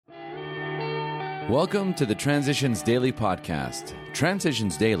Welcome to the Transitions Daily podcast.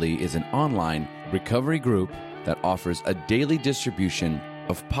 Transitions Daily is an online recovery group that offers a daily distribution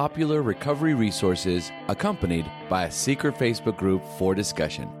of popular recovery resources accompanied by a secret Facebook group for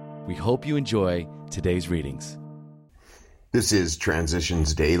discussion. We hope you enjoy today's readings. This is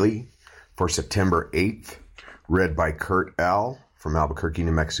Transitions Daily for September 8th, read by Kurt L. from Albuquerque,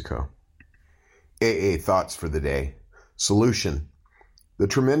 New Mexico. AA Thoughts for the Day. Solution. The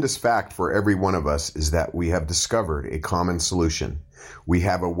tremendous fact for every one of us is that we have discovered a common solution. We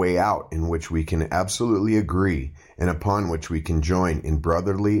have a way out in which we can absolutely agree and upon which we can join in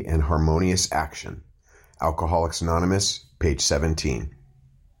brotherly and harmonious action. Alcoholics Anonymous, page 17.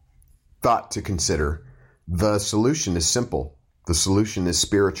 Thought to consider. The solution is simple. The solution is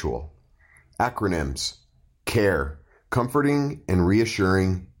spiritual. Acronyms. CARE. Comforting and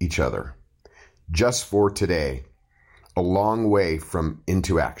reassuring each other. Just for today. A long way from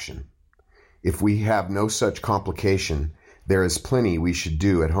into action. If we have no such complication, there is plenty we should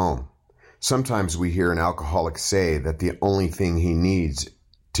do at home. Sometimes we hear an alcoholic say that the only thing he needs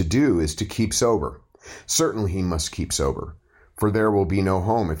to do is to keep sober. Certainly he must keep sober, for there will be no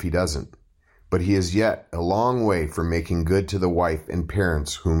home if he doesn't. But he is yet a long way from making good to the wife and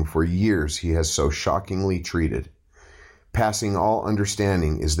parents whom for years he has so shockingly treated. Passing all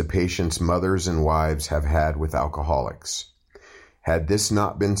understanding is the patience mothers and wives have had with alcoholics. Had this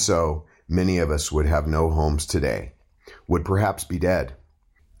not been so, many of us would have no homes today, would perhaps be dead.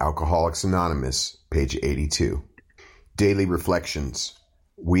 Alcoholics Anonymous, page 82. Daily Reflections.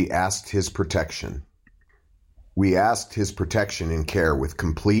 We asked his protection. We asked his protection and care with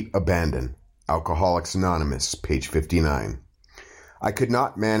complete abandon. Alcoholics Anonymous, page 59. I could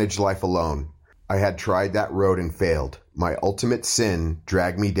not manage life alone. I had tried that road and failed. My ultimate sin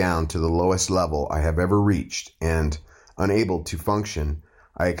dragged me down to the lowest level I have ever reached, and, unable to function,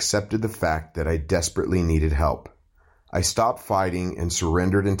 I accepted the fact that I desperately needed help. I stopped fighting and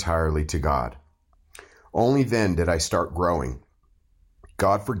surrendered entirely to God. Only then did I start growing.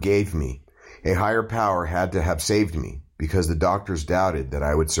 God forgave me. A higher power had to have saved me, because the doctors doubted that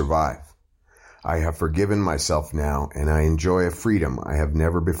I would survive. I have forgiven myself now, and I enjoy a freedom I have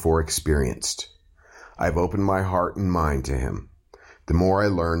never before experienced. I've opened my heart and mind to him. The more I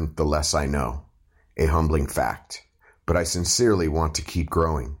learn, the less I know. A humbling fact. But I sincerely want to keep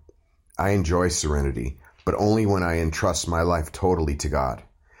growing. I enjoy serenity, but only when I entrust my life totally to God.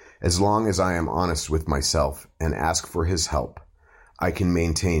 As long as I am honest with myself and ask for his help, I can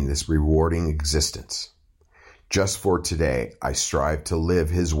maintain this rewarding existence. Just for today, I strive to live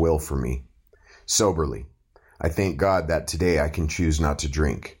his will for me. Soberly. I thank God that today I can choose not to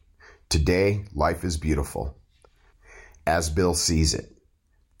drink. Today, life is beautiful. As Bill sees it,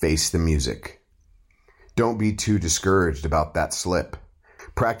 face the music. Don't be too discouraged about that slip.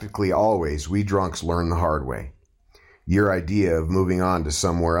 Practically always, we drunks learn the hard way. Your idea of moving on to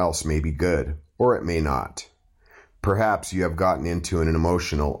somewhere else may be good, or it may not. Perhaps you have gotten into an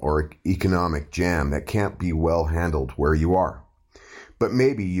emotional or economic jam that can't be well handled where you are. But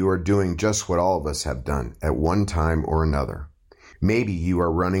maybe you are doing just what all of us have done at one time or another. Maybe you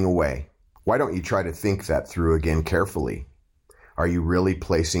are running away. Why don't you try to think that through again carefully? Are you really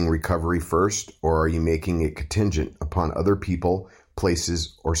placing recovery first, or are you making it contingent upon other people,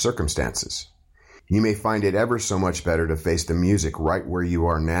 places, or circumstances? You may find it ever so much better to face the music right where you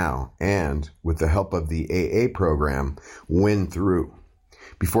are now and, with the help of the AA program, win through.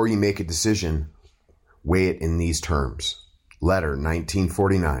 Before you make a decision, weigh it in these terms. Letter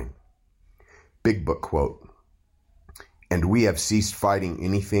 1949. Big Book quote. And we have ceased fighting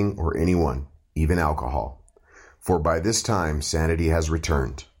anything or anyone, even alcohol. For by this time, sanity has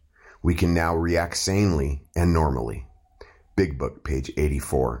returned. We can now react sanely and normally. Big Book, page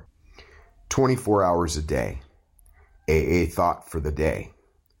 84. 24 hours a day. AA Thought for the Day.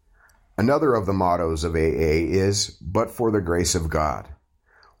 Another of the mottos of AA is, but for the grace of God.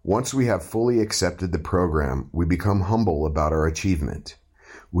 Once we have fully accepted the program, we become humble about our achievement.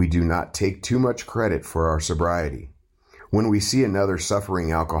 We do not take too much credit for our sobriety. When we see another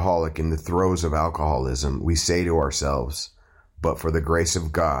suffering alcoholic in the throes of alcoholism, we say to ourselves, but for the grace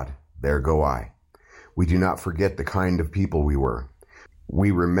of God, there go I. We do not forget the kind of people we were.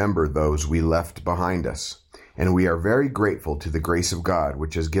 We remember those we left behind us, and we are very grateful to the grace of God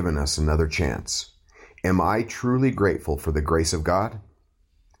which has given us another chance. Am I truly grateful for the grace of God?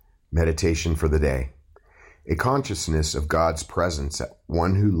 Meditation for the day. A consciousness of God's presence at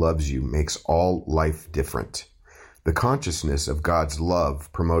one who loves you makes all life different. The consciousness of God's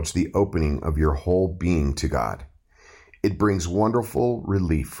love promotes the opening of your whole being to God. It brings wonderful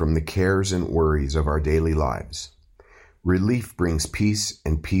relief from the cares and worries of our daily lives. Relief brings peace,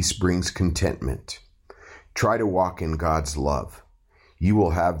 and peace brings contentment. Try to walk in God's love. You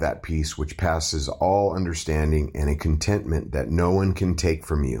will have that peace which passes all understanding and a contentment that no one can take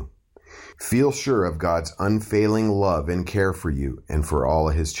from you. Feel sure of God's unfailing love and care for you and for all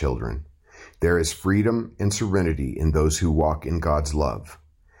His children. There is freedom and serenity in those who walk in God's love,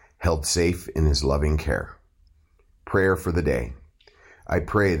 held safe in His loving care. Prayer for the day. I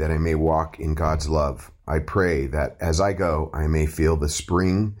pray that I may walk in God's love. I pray that as I go, I may feel the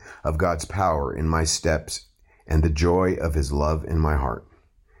spring of God's power in my steps and the joy of His love in my heart.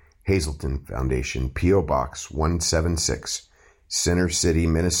 Hazelton Foundation, P.O. Box 176, Center City,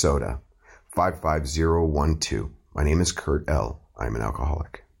 Minnesota, 55012. My name is Kurt L. I'm an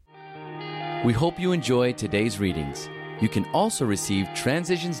alcoholic. We hope you enjoyed today's readings. You can also receive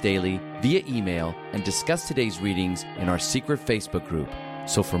Transitions Daily via email and discuss today's readings in our secret Facebook group.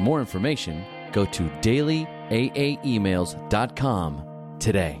 So for more information, go to dailyaaemails.com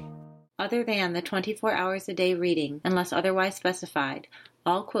today. Other than the 24 hours a day reading, unless otherwise specified,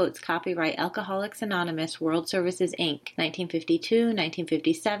 all quotes copyright Alcoholics Anonymous World Services, Inc., 1952,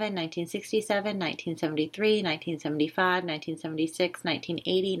 1957, 1967, 1973, 1975, 1976,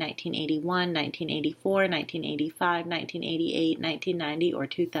 1980, 1981, 1984, 1985, 1988, 1990, or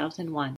 2001.